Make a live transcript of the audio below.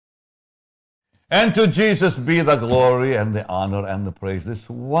And to Jesus be the glory and the honor and the praise this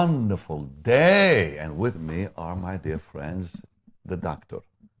wonderful day. And with me are my dear friends, the doctor,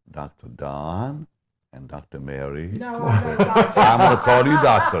 Dr. Don and Dr. Mary. No, I'm not doctor. I'm going to call you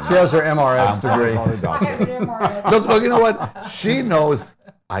doctor. She has her MRS I'm gonna degree. call you I doctor. have an MRS. Look, you know what? She knows.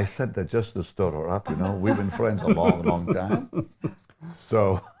 I said that just to stir her up, you know. We've been friends a long, long time.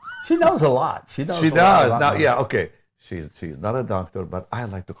 So She knows a lot. She knows she a lot does. about Now, this. yeah, okay. She's not a doctor, but I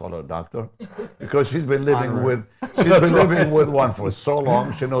like to call her a doctor because she's been living with one for so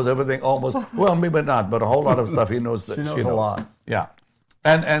long. She knows everything almost. Well, maybe not, but a whole lot of stuff he knows. She knows a lot. Yeah,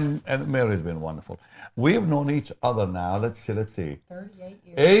 and Mary's been wonderful. We've known each other now. Let's see. 38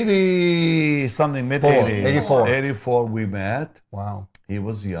 years. 80 something, mid 80s. 84. 84 we met. Wow. He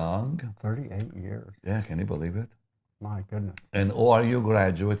was young. 38 years. Yeah, can you believe it? My goodness. An ORU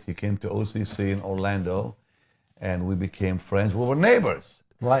graduate. He came to OCC in Orlando, and we became friends. We were neighbors.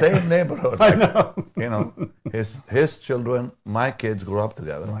 Right. Same neighborhood. I know. You know, his children, my kids grew up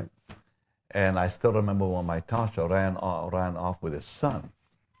together. Right. And I still remember when my Tasha ran off with his son.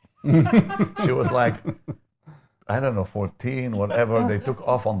 She was like, I don't know, 14, whatever. They took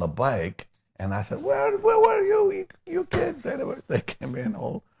off on the bike. And I said, where were you kids? Anyway, they came in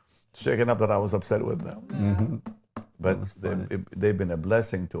all shaken up that I was upset with them. Mm-hmm. But they've been a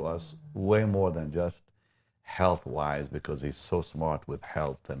blessing to us way more than just health-wise, because he's so smart with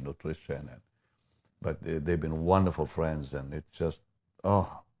health and nutrition. But they've been wonderful friends, and it's just,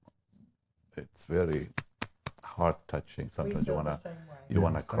 it's very heart-touching. Sometimes you feel wanna the same way. you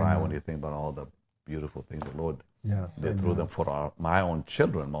wanna Yes, cry amen. when you think about all the beautiful things the Lord Yes. did through them for my own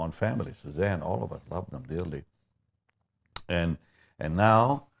children, my own family. Suzanne, all of us love them dearly. And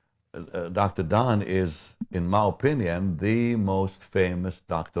now, Dr. Don is, in my opinion, the most famous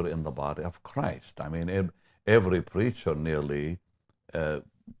doctor in the body of Christ. I mean, every preacher nearly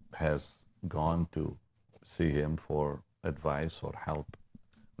has gone to see him for advice or help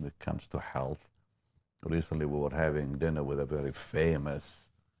when it comes to health. Recently, we were having dinner with a very famous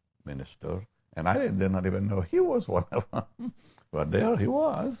minister, and I did not even know he was one of them. But there he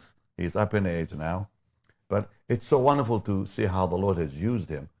was. He's up in age now. But it's so wonderful to see how the Lord has used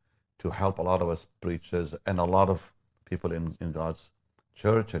him to help a lot of us preachers and a lot of people in God's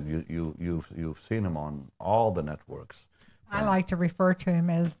church. And you've seen him on all the networks. I like to refer to him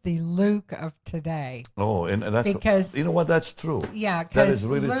as the Luke of today. Oh, and that's, Because- you know what, that's true. Yeah, That is because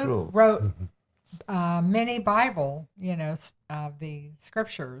really Luke true. wrote many Bible, the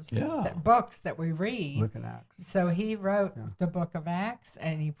scriptures, Yeah. books that we read. Look at Acts. So he wrote the book of Acts,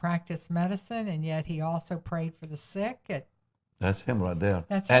 and he practiced medicine, and yet he also prayed for the sick. That's him right there.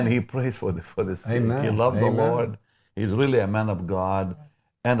 That's and him. he prays for the sick. Amen. He loves Amen. the Lord. He's really a man of God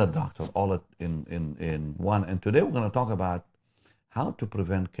and a doctor, all in one. And today we're going to talk about how to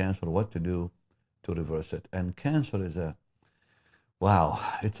prevent cancer, what to do to reverse it. And cancer is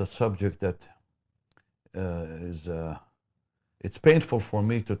it's a subject that it's painful for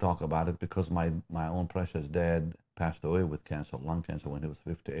me to talk about it because my own precious dad passed away with cancer, lung cancer, when he was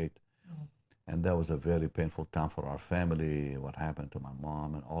 58. And that was a very painful time for our family, what happened to my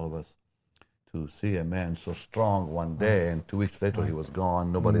mom and all of us. To see a man so strong one day and 2 weeks later he was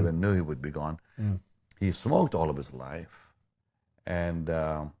gone. Nobody even knew he would be gone. He smoked all of his life. And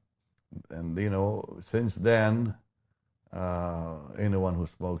since then, anyone who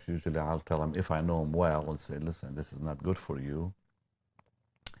smokes, usually I'll tell him, if I know him well, I'll say, listen, this is not good for you.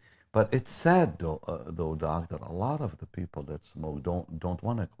 But it's sad, though, Doc, that a lot of the people that smoke don't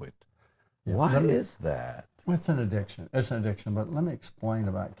want to quit. Yeah. Why is that? Well, it's an addiction. It's an addiction. But let me explain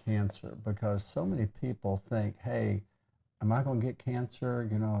about cancer, because so many people think, hey, am I going to get cancer?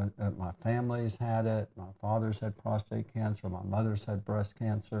 My family's had it. My father's had prostate cancer. My mother's had breast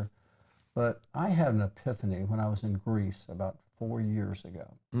cancer. But I had an epiphany when I was in Greece about 4 years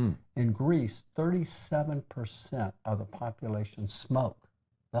ago. In Greece, 37% of the population smoke,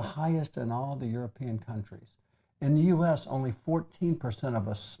 the highest in all the European countries. In the U.S., only 14% of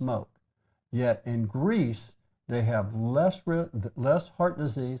us smoke. Yet in Greece, they have less heart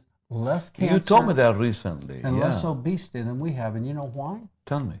disease, less cancer. You told me that recently. And yeah. less obesity than we have. And you know why?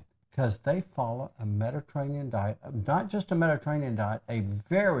 Tell me. Because they follow a Mediterranean diet, not just a Mediterranean diet, a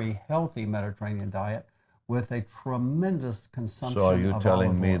very healthy Mediterranean diet with a tremendous consumption of So are you telling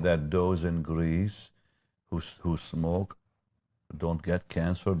olive me oil. that those in Greece who smoke don't get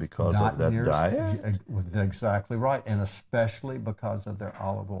cancer because Not of that near- diet? Exactly right, and especially because of their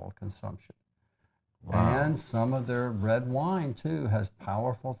olive oil consumption. Wow. And some of their red wine, too, has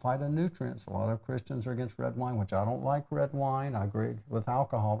powerful phytonutrients. A lot of Christians are against red wine, which I don't like red wine. I agree with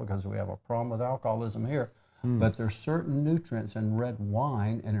alcohol because we have a problem with alcoholism here. But there's certain nutrients in red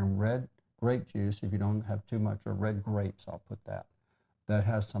wine and in red grape juice, if you don't have too much, or red grapes, I'll put that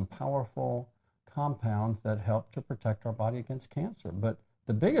has some powerful compounds that help to protect our body against cancer. But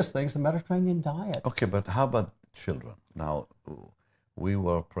the biggest thing is the Mediterranean diet. Okay, but how about children? Now, we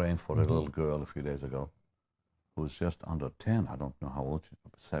were praying for a little girl a few days ago who's just under 10. I don't know how old she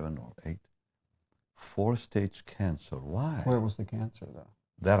is, 7 or 8. 4-stage cancer. Why? Where was the cancer, though?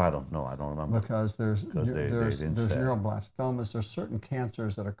 That I don't know. I don't remember. Because there's didn't say. neuroblastomas. There's certain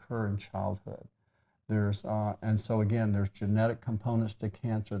cancers that occur in childhood. And so again, there's genetic components to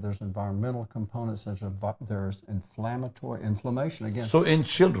cancer. There's environmental components. There's inflammation. Again. So in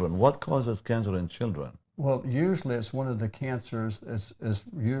children, what causes cancer in children? Well, usually it's one of the cancers. Is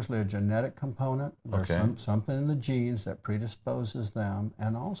usually a genetic component. There's something in the genes that predisposes them,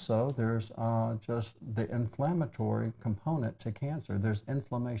 and also there's just the inflammatory component to cancer. There's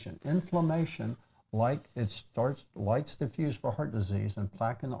inflammation. Inflammation, like lights the fuse for heart disease and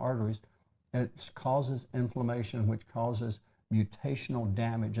plaque in the arteries. It causes inflammation, which causes mutational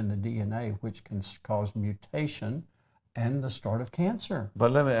damage in the DNA, which can cause mutation and the start of cancer.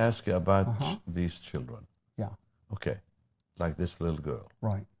 But let me ask you about these children. Yeah. Okay, like this little girl.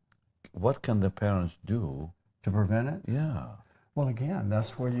 Right. What can the parents do? To prevent it? Yeah. Well, again,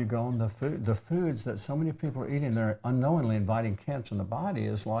 that's where you go on the foods that so many people are eating. They're unknowingly inviting cancer in the body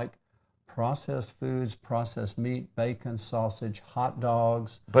is like processed foods, processed meat, bacon, sausage, hot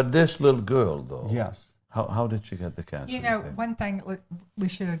dogs. But this little girl, though. Yes. How did she get the cancer? You know, one thing we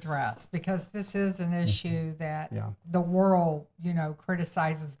should address, because this is an issue that Yeah. the world,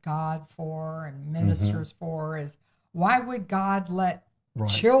 criticizes God for and ministers for, is why would God let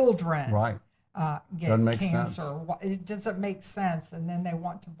children Right. Get Doesn't make cancer? sense. It doesn't make sense. And then they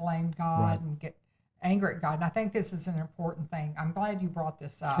want to blame God and get angry at God. And I think this is an important thing. I'm glad you brought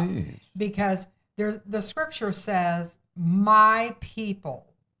this up. Jeez. Because the scripture says, my people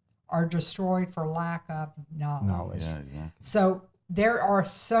are destroyed for lack of knowledge. Yeah, exactly. So there are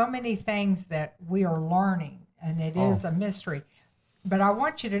so many things that we are learning, and it is a mystery. But I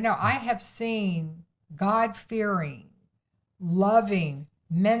want you to know, I have seen God-fearing, loving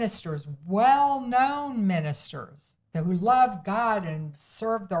ministers, well-known ministers who love God and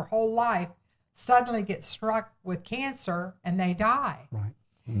serve their whole life, suddenly get struck with cancer and they die. Right.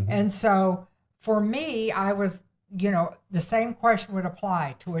 And so for me, I was, the same question would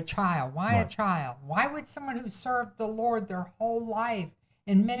apply to a child. Why a child? Why would someone who served the Lord their whole life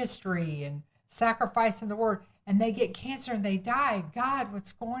in ministry and sacrificing the word, and they get cancer and they die? God,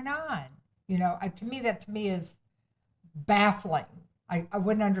 what's going on? To me is baffling. I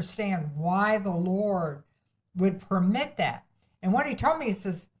wouldn't understand why the Lord would permit that. And what he told me, he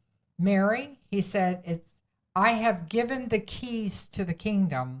says, Mary, he said, I have given the keys to the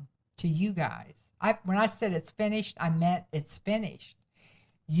kingdom to you guys. When I said it's finished, I meant it's finished.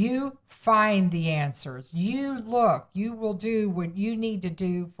 You find the answers. You look. You will do what you need to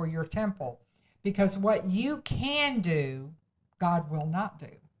do for your temple. Because what you can do, God will not do.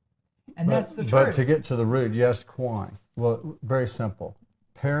 And that's the truth. But to get to the root, yes, why? Well, very simple.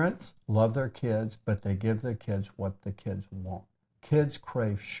 Parents love their kids, but they give their kids what the kids want. Kids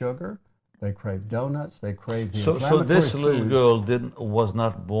crave sugar. They crave donuts. They crave the inflammatory So this little foods. girl was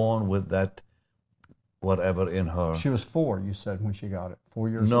not born with that whatever in her. She was 4, you said, when she got it. 4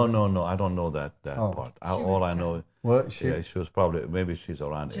 years No, old? no. I don't know that part. All I know, Well, she was probably, maybe she's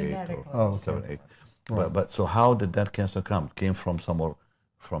around 8 Genetically. or 7, 8. But so how did that cancer come? It came from somewhere,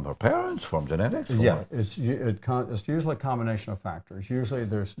 from her parents, from genetics? From Yeah, what? it's usually a combination of factors. Usually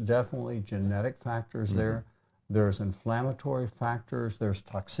there's definitely genetic factors there. There's inflammatory factors. There's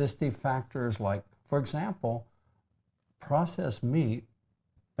toxicity factors like, for example, processed meat,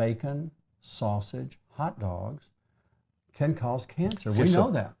 bacon, sausage, hot dogs can cause cancer. Okay, We so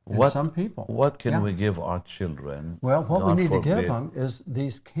know that in some people. What can Yeah. we give our children? Well, what God we need to give forbid, them is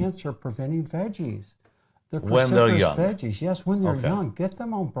these cancer-preventing veggies. The When they're cruciferous young. veggies. Yes, when they're Okay. young. Get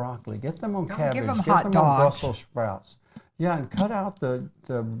them on broccoli. Get them on Don't cabbage. give them get hot them dogs. on Brussels sprouts. Yeah, and cut out the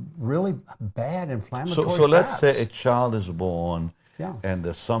really bad inflammatory So let's fats. say a child is born Yeah. and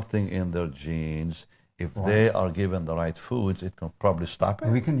there's something in their genes. If they are given the right foods, it can probably stop it.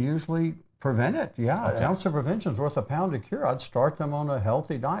 We can usually prevent it. Yeah, Okay. an ounce of prevention is worth a pound of cure. I'd start them on a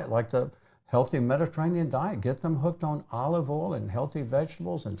healthy diet, like the healthy Mediterranean diet. Get them hooked on olive oil and healthy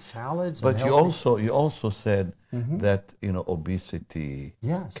vegetables and salads. But and you healthy- also said that obesity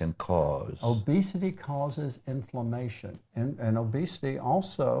Yes. can cause. Obesity causes inflammation. And obesity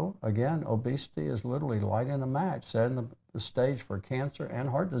also, again, obesity is literally lighting a match, setting the stage for cancer and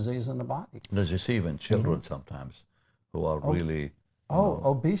heart disease in the body. There's you see even children sometimes who are really.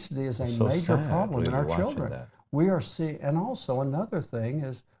 Obesity is a so major sad, problem in really, our watching children. that. We are seeing, and also another thing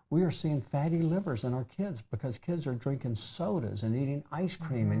is we are seeing fatty livers in our kids because kids are drinking sodas and eating ice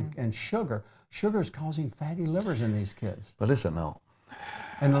cream and sugar. Sugar is causing fatty livers in these kids. But listen now.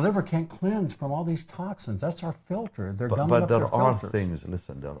 And the liver can't cleanse from all these toxins. That's our filter. They're gumming But up there their are filters. things,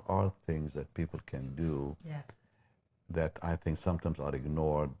 listen, there are things that people can do Yes. that I think sometimes are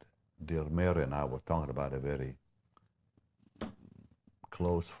ignored. Dear Mary and I were talking about a very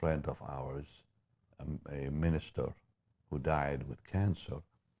close friend of ours, a minister who died with cancer.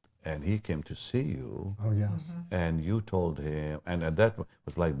 And he came to see you, Oh, yes. and you told him, and that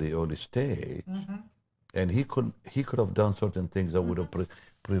was like the early stage, and he could have done certain things that would have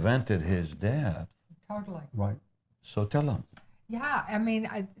prevented his death. Totally. Right. So tell him. Yeah, I mean,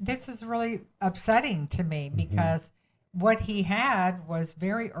 this is really upsetting to me because what he had was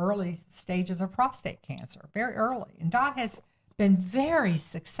very early stages of prostate cancer, very early. And Don has been very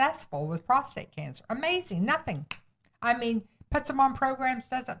successful with prostate cancer. Amazing, nothing. I mean, puts them on programs,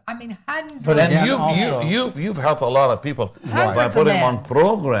 doesn't. I mean, hundreds. But And again, you've helped a lot of people by Hundreds of putting them men. on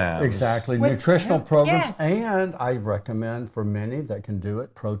programs. Exactly, With- nutritional programs, yes. and I recommend for many that can do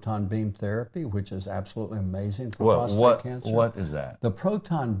it, proton beam therapy, which is absolutely amazing for prostate cancer. What is that? The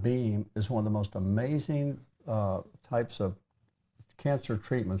proton beam is one of the most amazing types of cancer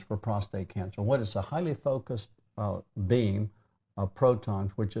treatments for prostate cancer. What is a highly focused beam of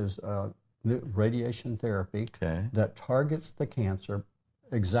protons, which is radiation therapy Okay. that targets the cancer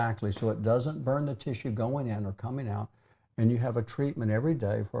exactly so it doesn't burn the tissue going in or coming out. And you have a treatment every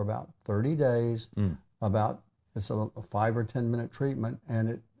day for about 30 days. It's a 5 or 10 minute treatment, and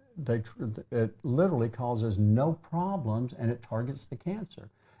it literally causes no problems, and it targets the cancer.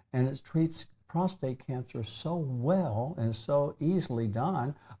 And it treats prostate cancer so well and so easily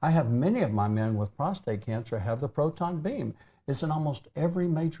done. I have many of my men with prostate cancer have the proton beam. It's in almost every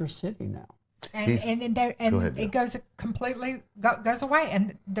major city now. And Go ahead, it goes completely goes away,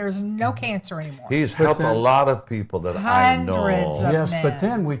 and there's no cancer anymore. He's helped a lot of people that I know. Hundreds of Yes, men. but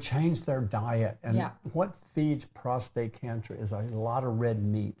then we changed their diet. And Yeah. what feeds prostate cancer is a lot of red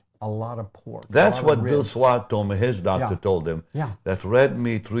meat, a lot of pork. a That's lot what of Bill ribs. Swat told me. His doctor Yeah. told him Yeah. that red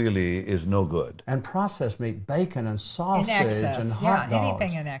meat really is no good. And processed meat, bacon and sausage excess, and hot yeah, dogs.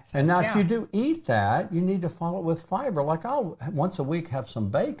 anything in excess, And now if yeah. you do eat that, you need to follow it with fiber. Like I'll once a week have some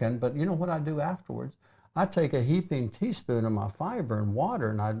bacon, but you know what I do afterwards? I take a heaping teaspoon of my fiber and water,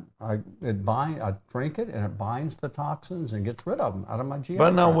 and I drink it, and it binds the toxins and gets rid of them out of my GI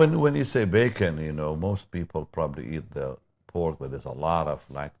But now, tract. when you say bacon, most people probably eat the pork, but there's a lot of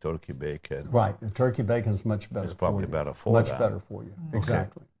like turkey bacon. Right, the turkey bacon is much better. It's probably for you. better for much that. better for you.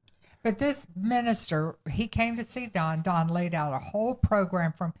 Exactly. But this minister, he came to see Don. Don laid out a whole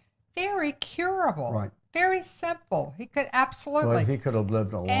program from very curable, Right. very simple. He could absolutely. Well, he could have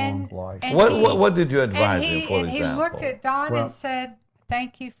lived a long life. and What did you advise and him, for and example? he looked at Don Well- and said,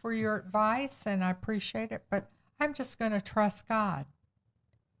 "Thank you for your advice, and I appreciate it, but I'm just going to trust God."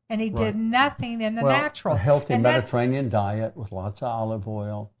 And he did nothing in the natural. A healthy And that's- Mediterranean diet with lots of olive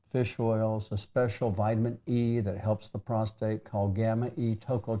oil, fish oils, a special vitamin E that helps the prostate called gamma E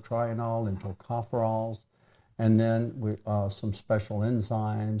tocotrienol and tocopherols, and then some special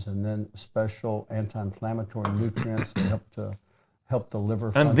enzymes, and then special anti-inflammatory nutrients that help the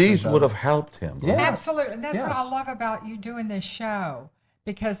liver function And these better. would have helped him. right? Yeah. Absolutely. And that's what I Yes. love about you doing this show,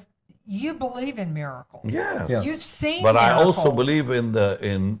 because you believe in miracles. Yes. Yes. You've seen But I miracles. also believe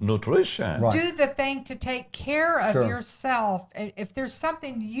in nutrition. Right. Do the thing to take care of Sure. yourself. And if there's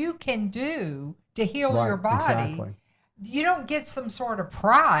something you can do to heal Right, your body, exactly. you don't get some sort of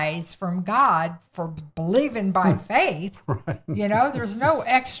prize from God for believing by faith. You know, there's no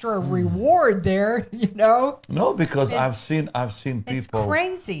extra reward there, No, because I've seen It's people.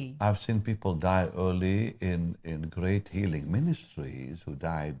 crazy. I've seen people die early in great healing ministries who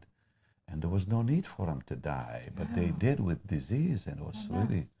died, and there was no need for them to die, but they did with disease, and it was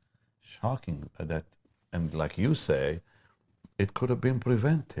really shocking that, and like you say, it could have been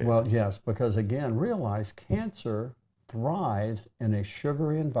prevented. Well, yes, because again, realize cancer thrives in a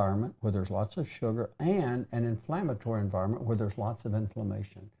sugary environment where there's lots of sugar and an inflammatory environment where there's lots of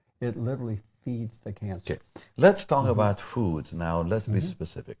inflammation. It literally feeds the cancer. Okay, let's talk about foods now. Let's be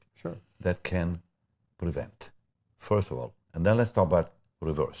specific. Sure. That can prevent, first of all, and then let's talk about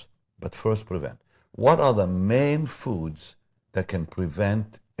reverse. But first, prevent. What are the main foods that can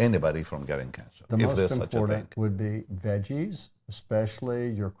prevent anybody from getting cancer, The if most there's such a thing? important would be veggies, especially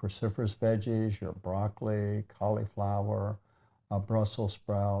your cruciferous veggies, your broccoli, cauliflower, Brussels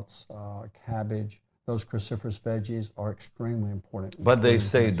sprouts, cabbage. Those cruciferous veggies are extremely important. But they in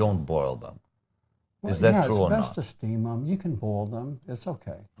say cancer. don't boil them. Well, Is that yeah, true or it's best not? to steam them. You can boil them. It's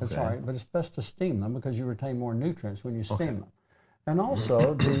okay. It's Okay. all right. But it's best to steam them because you retain more nutrients when you steam them. And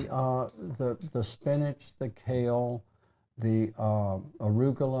also the spinach, the kale, the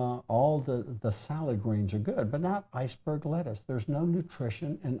arugula, all the salad greens are good, but not iceberg lettuce. There's no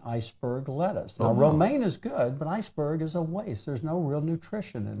nutrition in iceberg lettuce. Now, romaine is good, but iceberg is a waste. There's no real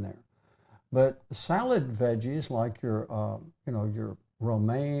nutrition in there. But salad veggies like your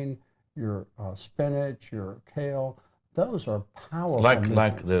romaine, your spinach, your kale, those are powerful. Like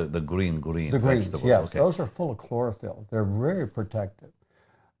the green the greens, vegetables. yes, Okay. those are full of chlorophyll. They're very protective.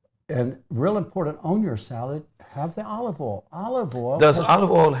 And real important on your salad, have the olive oil. Olive oil. Does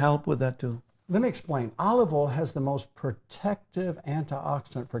olive oil help with that too? Let me explain. Olive oil has the most protective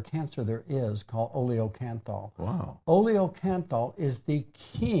antioxidant for cancer there is, called oleocanthal. Wow. Oleocanthal is the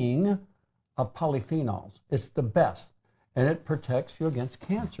king of polyphenols. It's the best, and it protects you against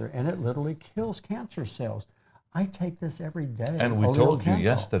cancer, and it literally kills cancer cells. I take this every day. And we told you oleocanthal.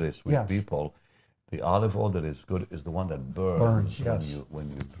 yesterday, sweet Yes. people, the olive oil that is good is the one that Burns, yes. when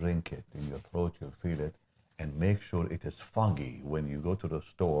you drink it in your throat. You'll feel it, and make sure it is foggy when you go to the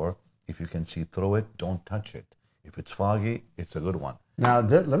store. If you can see through it, don't touch it. If it's foggy, it's a good one. Now,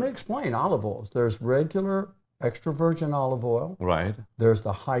 let me explain olive oils. There's regular extra virgin olive oil. Right. There's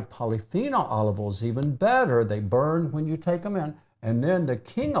the high polyphenol olive oils, even better. They burn when you take them in. And then the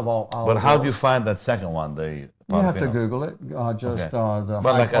king of all olive oils. But how do you find that second one? The You have to polyphenol? Google it. The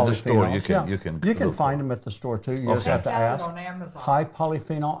But high like at the store, polyphenols. you can- Yeah. you can You can look find for them at the store too. You Okay. just have to They sell it ask. on Amazon. High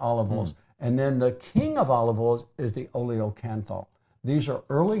polyphenol olive oils. And then the king of olive oils is the oleocanthal. These are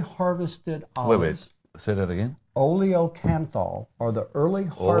early harvested Wait, olives. say that again. Oleocanthal are the early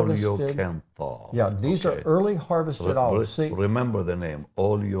harvested. Oleocanthal. Yeah, these are Okay. early harvested olives. See, Remember the name,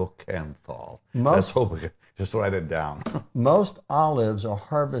 oleocanthal. Most- Let's hope we can just write it down. most olives are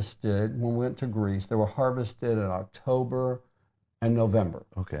harvested when we went to Greece. They were harvested in October and November.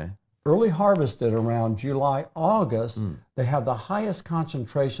 Okay. Early harvested around July, August, they have the highest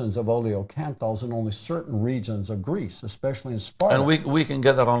concentrations of oleocanthals in only certain regions of Greece, especially in Sparta. And we can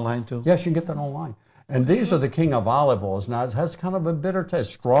get that online too? Yes, you can get that online. And these are the king of olive oils. Now, it has kind of a bitter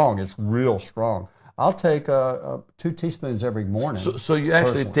taste. Strong. It's real strong. I'll take 2 teaspoons every morning. So you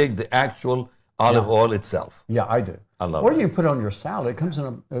actually personally. take the actual olive oil itself. Yeah, I do. I love Or it. you can put it on your salad. It comes in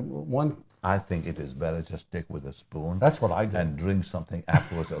one. I think it is better just take with a spoon. That's what I do. And drink something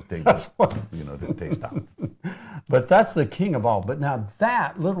afterwards. I'll take That's what- the taste out. But that's the king of all. But now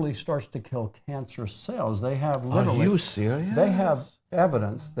that literally starts to kill cancer cells. They have literally. Are you serious? They have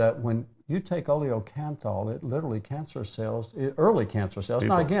evidence that when you take oleocanthal, it literally early cancer cells.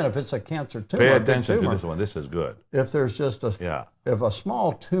 Now People, again, if it's a cancer tumor, Pay a big attention to tumor, this one. This is good. if there's just Yeah. if a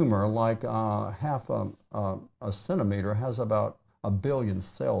small tumor like half a centimeter has about 1 billion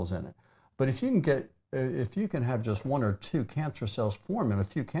cells in it, but if you can have just 1 or 2 cancer cells form in a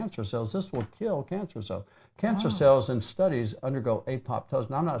few cancer cells, this will kill cancer cells. Cancer cells in studies undergo apoptosis.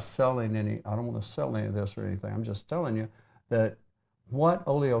 Now, I'm not selling any. I don't want to sell any of this or anything. I'm just telling you that what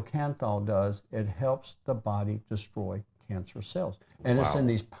oleocanthal does, it helps the body destroy cancer cells, and it's in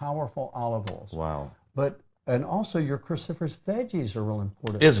these powerful olive oils. Wow. And also your cruciferous veggies are real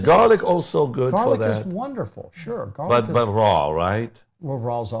important. Is garlic also good Garlic for that? is wonderful, sure. Garlic But raw, right? well,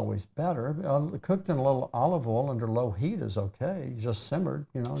 raw's always better. Cooked in a little olive oil under low heat is okay. Just simmered,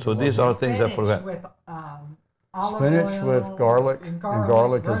 So these are things that Spinach prevent. with olive spinach oil with garlic, and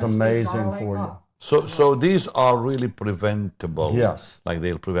garlic is roasted amazing garlic. for you. Oh, So these are really preventable. Yes. Like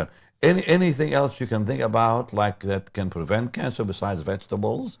they'll prevent. Anything else you can think about like that can prevent cancer besides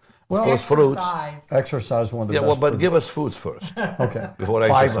vegetables? Well, of course, fruits. exercise. Exercise, one of the Yeah, well, best. but give us foods first okay. before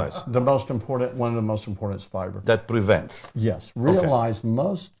Fiber. exercise. The most important, one of the most important is fiber. That prevents. Yes. Realize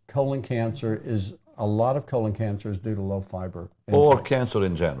most colon cancer is, a lot of colon cancer is due to low fiber. Or intake. cancer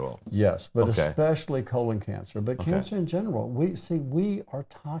in general. Yes, but Okay. especially colon cancer. But cancer in general, we are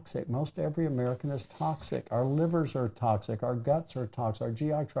toxic. Most every American is toxic. Our livers are toxic. Our guts are toxic. Our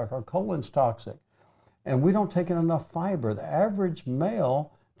GI tract, our colon's toxic. And we don't take in enough fiber. The average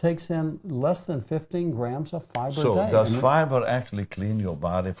male takes in less than 15 grams of fiber So a day. does And fiber actually clean your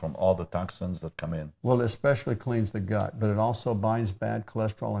body from all the toxins that come in? well, it especially cleans the gut, but it also binds bad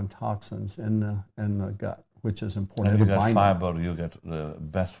cholesterol and toxins in the gut, which is important. And you It'll get bind them. fiber, you get the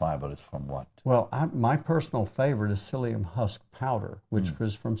best fiber is from what? Well, my personal favorite is psyllium husk powder, which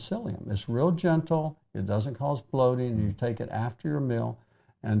is from psyllium. It's real gentle. It doesn't cause bloating. You take it after your meal.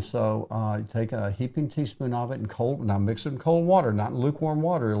 And so you take a heaping teaspoon of it in now mix it in cold water, not in lukewarm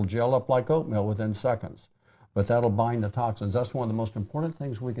water. It'll gel up like oatmeal within seconds. But that'll bind the toxins. That's one of the most important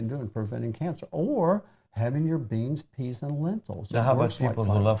things we can do in preventing cancer. Or having your beans, peas, and lentils. Now, It how about works like people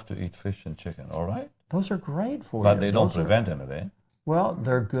who fire. love to eat fish and chicken? All right. Those are great for you. But they don't Those are- prevent anything. Well,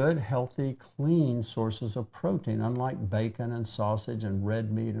 they're good, healthy, clean sources of protein, unlike bacon and sausage and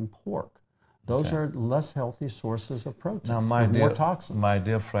red meat and pork. Those Okay. are less healthy sources of protein Now, with more toxins. my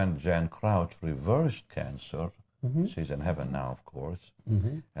dear friend Jan Crouch reversed cancer. Mm-hmm. She's in heaven now, of course.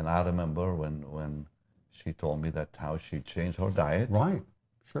 And I remember when she told me that how she changed her diet, Right,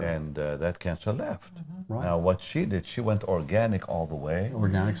 sure. and that cancer left. Right. Now, what she did, she went organic all the way.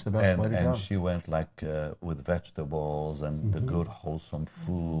 Organic's the best way to go. And she went like with vegetables and the good wholesome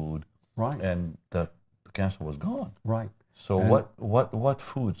food, Right, and the cancer was gone. right. So And- what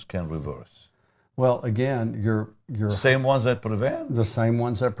foods can reverse? Well, again, your Same ones that prevent? the same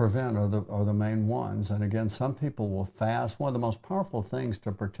ones that prevent are the main ones. And again, some people will fast. One of the most powerful things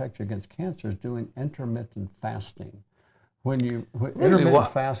to protect you against cancer is doing intermittent fasting. Intermittent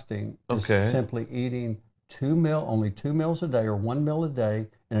fasting is Okay. simply eating only 2 meals a day or 1 meal a day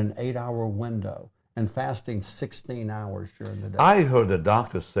in an 8-hour window, and fasting 16 hours during the day. I heard the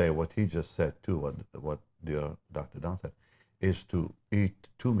doctor say what he just said too, what dear Dr. Don said, is to eat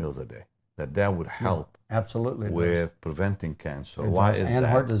 2 meals a day. That would help Absolutely. it does. with preventing cancer. It Why does, is and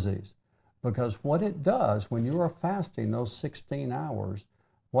that? heart disease. Because what it does when you are fasting those 16 hours,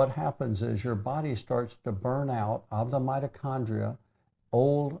 what happens is your body starts to burn out of the mitochondria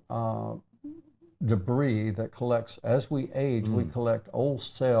old debris that collects. As we age, we collect old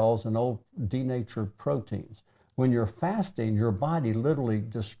cells and old denatured proteins. When you're fasting, your body literally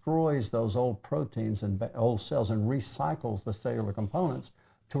destroys those old proteins and old cells and recycles the cellular components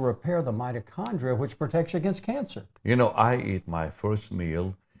to repair the mitochondria, which protects you against cancer. You know, I eat my first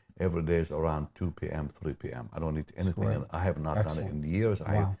meal every day is around 2 p.m., 3 p.m. I don't eat anything. great. And I have not Excellent. done it in years.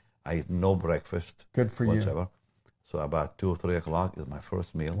 Wow. I eat no breakfast Good for you. whatsoever. So about 2 or 3 o'clock is my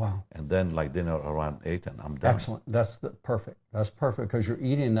first meal. Wow. And then like dinner around 8 and I'm done. Excellent. Perfect. That's perfect because you're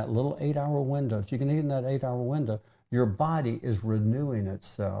eating that little 8-hour window. If you can eat in that 8-hour window, your body is renewing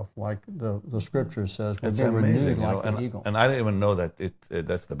itself, like the scripture says. We're It's being amazing, renewed you know, like an eagle. and I didn't even know that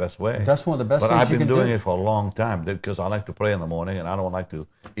that's the best way. That's one of the best But things I've you been can doing do. it for a long time because I like to pray in the morning and I don't like to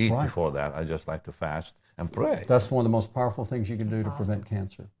eat Right. before that. I just like to fast and pray. That's one of the most powerful things you can do to prevent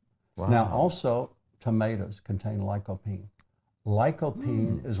cancer. Wow. Now, also, tomatoes contain lycopene.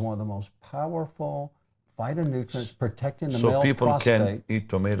 Lycopene is one of the most powerful phytonutrients protecting the so male people prostate. can eat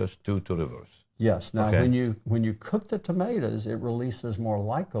tomatoes too to reverse. Yes. Now, Okay. when you cook the tomatoes, it releases more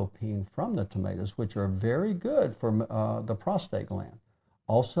lycopene from the tomatoes, which are very good for the prostate gland.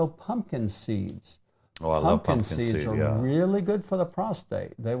 Also, pumpkin seeds. Oh, I love pumpkin seeds seed, are yeah. really good for the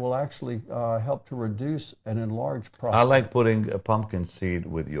prostate. They will actually help to reduce and enlarge prostate. I like putting a pumpkin seed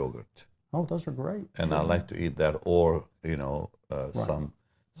with yogurt. Oh, those are great. And I like to eat that, or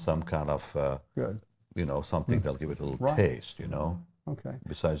some kind of Good. something that'll give it a little Right. taste, Okay.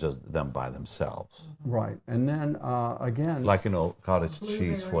 besides just them by themselves. Right. And then again, Like cottage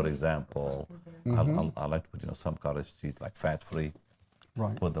cheese, for example. I like to put some cottage cheese, like fat-free.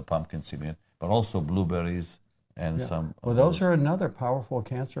 right. Put the pumpkin seed in, but also blueberries and some. Well, those are another powerful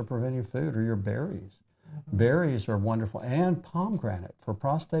cancer-preventing food, or your berries. Berries are wonderful, and pomegranate for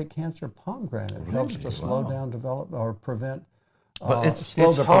prostate cancer. Pomegranate helps to Really? slow Wow. down, develop, or prevent. But it's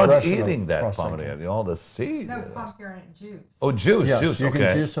slow the hard progression of eating that prostate pomegranate, all the seed. No pomegranate juice. Oh, juice, Yes, juice. you Okay.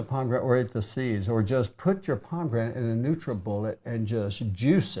 can juice a pomegranate or eat the seeds, or just put your pomegranate in a NutriBullet and just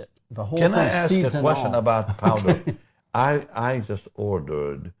juice it. The whole Can thing, I ask seeds a and question all. about powder? I just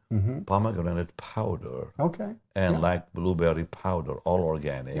ordered pomegranate powder Okay. and like blueberry powder, all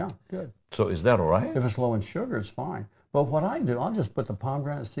organic. Yeah, good. So is that all right? If it's low in sugar, it's fine. But what I do, I'll just put the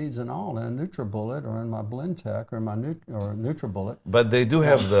pomegranate seeds and all in a NutriBullet or in my BlendTech or in my NutriBullet. But they do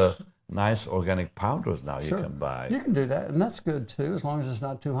have the nice organic powders now Sure. you can buy. You can do that, and that's good too, as long as it's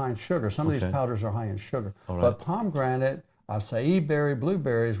not too high in sugar. Some of these Okay. powders are high in sugar. All right. But pomegranate, acai berry,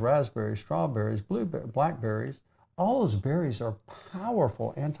 blueberries, raspberries, strawberries, blackberries, all those berries are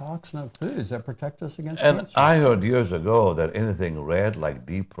powerful antioxidant foods that protect us against And cancer. I heard years ago that anything red, like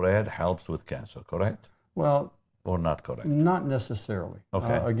deep red, helps with cancer, correct? Well, Or not correct? not necessarily.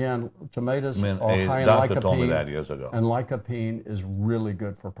 Okay. Again, tomatoes I mean, are a high in doctor lycopene. told me that years ago. And lycopene is really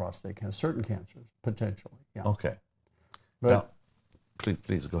good for prostate cancer, certain cancers, potentially. Yeah. Okay. But Now,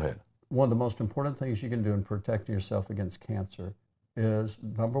 please go ahead. one of the most important things you can do in protecting yourself against cancer is,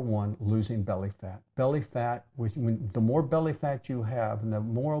 number one, losing belly fat. Belly fat, the more belly fat you have and the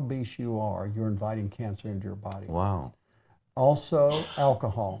more obese you are, you're inviting cancer into your body. Wow. Also,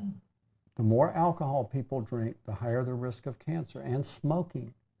 alcohol. The more alcohol people drink, the higher the risk of cancer, and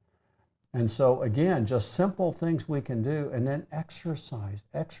smoking. And so, again, just simple things we can do, and then exercise.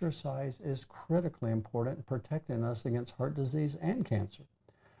 Exercise is critically important in protecting us against heart disease and cancer.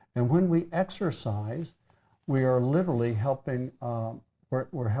 And when we exercise, we are literally helping.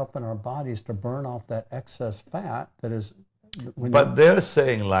 We're helping our bodies to burn off that excess fat that is. But they're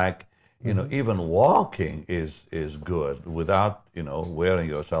saying like, you know, even walking is good without, you know, wearing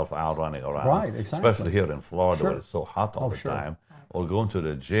yourself out running around. Right, exactly. Especially here in Florida Sure. where it's so hot all the sure. time. Or going to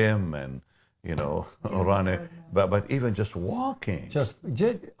the gym and, you know, running. But even just walking.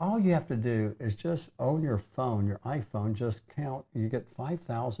 All you have to do is just on your phone, your iPhone, just count. You get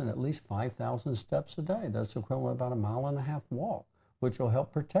 5,000, at least 5,000 steps a day. That's equivalent to about 1.5 mile walk, which will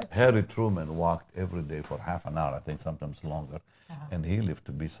help protect you. Harry Truman walked every day for half an hour, I think sometimes longer. And he lived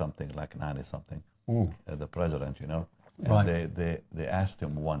to be something like 90-something, the president, you know. And Right. they asked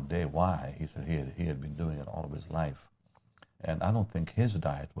him one day why. He said he had been doing it all of his life. And I don't think his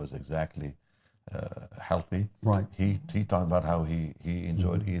diet was exactly healthy. Right. He talked about how he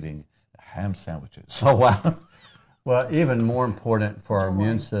enjoyed eating ham sandwiches. Oh, wow. Well, even more important for our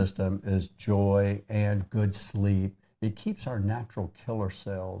immune system is joy and good sleep. It keeps our natural killer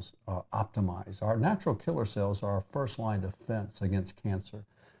cells optimized. Our natural killer cells are our first line defense against cancer.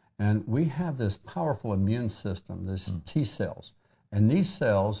 And we have this powerful immune system, this T cells. And these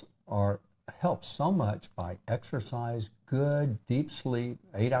cells are helped so much by exercise, good, deep sleep,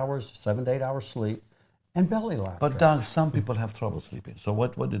 7 to 8 hours sleep, and belly laughter. But Doug, some people have trouble sleeping. So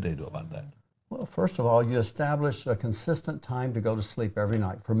what do they do about that? Well, first of all, you establish a consistent time to go to sleep every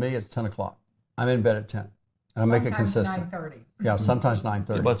night. For me, it's 10 o'clock. I'm in bed at 10. And I make it consistent. 9:30. Yeah, sometimes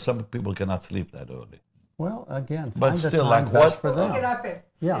 9:30. But some people cannot sleep that early. Well, again, But find the still, time like, best what- for them. Get up at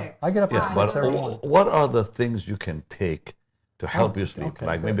 6. Yeah, I get up at Yes, 6 but every morning. what are the things you can take to help you sleep? okay,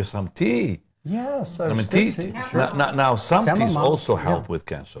 Like good. maybe some tea. Yes, I there's mean, good tea. tea. Sure. Now some teas Chamomile, also help yeah. with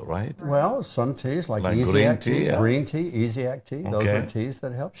cancer, right? Well, some teas like Like Easy green Act tea, yeah. green tea, Easy Act tea, those are Okay. teas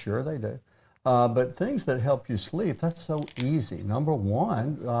that help. Sure, they do. But things that help you sleep, that's so easy. Number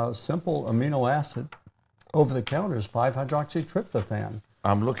one, simple amino acid over the counter is 5-hydroxytryptophan,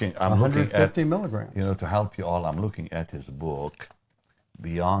 I'm looking at 150 milligrams. you know, to help you all. I'm looking at his book,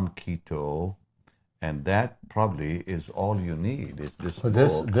 Beyond Keto, and that probably is all you need. Is this But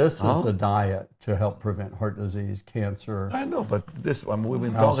this book? this Huh? is the diet to help prevent heart disease, cancer. I know, but this we've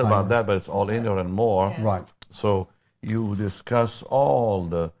been talking about Alzheimer's. that, but it's all in there and more. Right. So you discuss all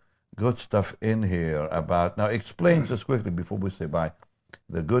the good stuff in here about. Now explain just quickly before we say bye,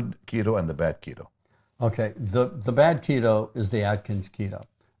 the good keto and the bad keto. Okay, the bad keto is the Atkins keto.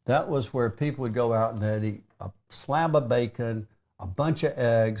 That was where people would go out and they'd eat a slab of bacon, a bunch of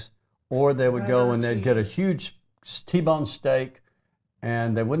eggs, or they would go Butter, and they'd get a cheese. huge T-bone steak,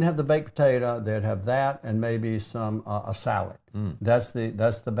 and they wouldn't have the baked potato. They'd have that and maybe some a salad. That's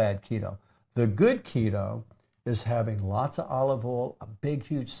the bad keto. The good keto is having lots of olive oil, a big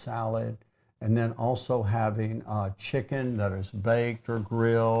huge salad, and then also having chicken that is baked or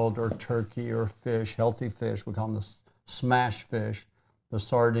grilled, or turkey or fish, healthy fish. We call them the smash fish, the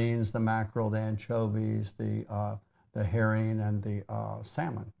sardines, the mackerel, the anchovies, the herring, and the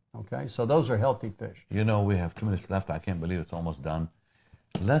salmon. Okay, so those are healthy fish. You know, we have 2 minutes left. I can't believe it's almost done.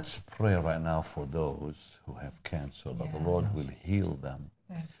 Let's pray right now for those who have cancer, that the Lord will heal them.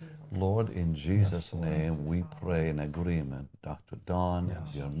 Thank you. Lord, in Jesus' name, we pray in agreement, Dr. Don,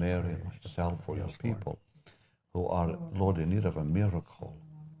 Yes. dear Mary, and myself, for your people who are, Lord, in need of a miracle,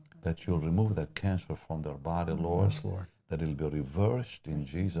 that you'll remove that cancer from their body, Lord. Yes, Lord. That it'll be reversed in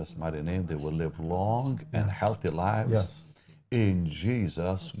Jesus' mighty name. They will live long and healthy lives. Yes. In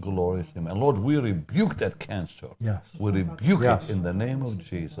Jesus' glorious name. And Lord, we rebuke that cancer. Yes. We rebuke Yes. it in the name of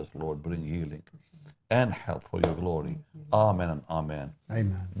Jesus. Lord, bring healing and health for your glory. Amen and amen.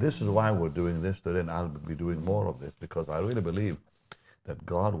 Amen. This is why we're doing this today, and I'll be doing more of this, because I really believe that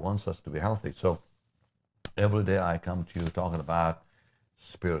God wants us to be healthy. So every day I come to you talking about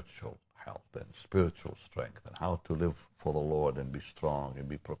spiritual health and spiritual strength and how to live for the Lord and be strong and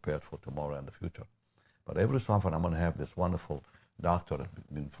be prepared for tomorrow and the future. But every so often I'm going to have this wonderful doctor that's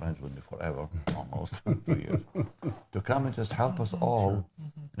been friends with me forever, almost 2 years, to come and just help us all,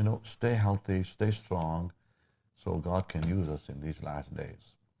 you know, stay healthy, stay strong, so God can use us in these last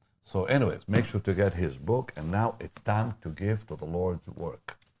days. So anyways, make sure to get his book, and now it's time to give to the Lord's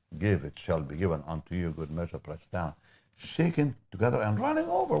work. Give, it shall be given unto you, good measure, pressed down, shaken together and running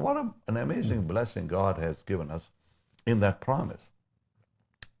over. What an amazing blessing God has given us in that promise.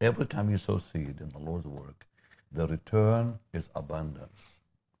 Every time you sow seed in the Lord's work, the return is abundance.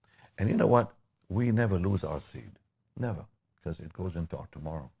 And you know what? We never lose our seed. Never. Because it goes into our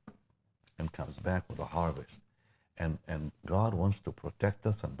tomorrow and comes back with a harvest. And God wants to protect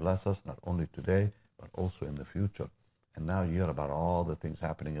us and bless us, not only today, but also in the future. And now you hear about all the things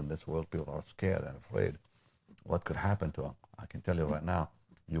happening in this world. People are scared and afraid. What could happen to them? I can tell you right now,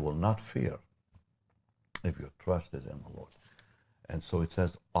 you will not fear. if your trust is in the Lord. And so it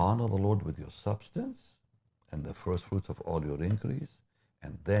says, honor the Lord with your substance and the first fruits of all your increase,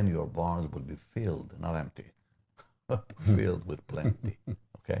 and then your barns will be filled, not empty, filled with plenty.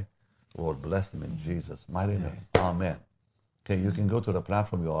 Okay? Lord, bless them in Jesus' mighty name. Amen. Okay, you can go to the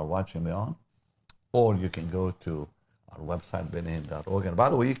platform you are watching me on, or you can go to our website, bennyhinn.org. And by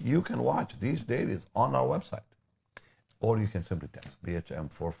the way, you can watch these dailies on our website, or you can simply text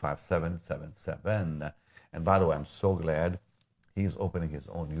BHM 45777. And by the way, I'm so glad he's opening his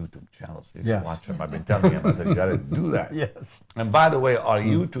own YouTube channel, so you can watch him. I've been telling him, I said, you got to do that. Yes. And by the way, our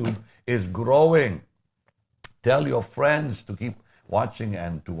YouTube is growing. Tell your friends to keep watching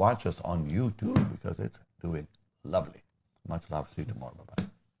and to watch us on YouTube because it's doing lovely. Much love. See you tomorrow. Bye-bye.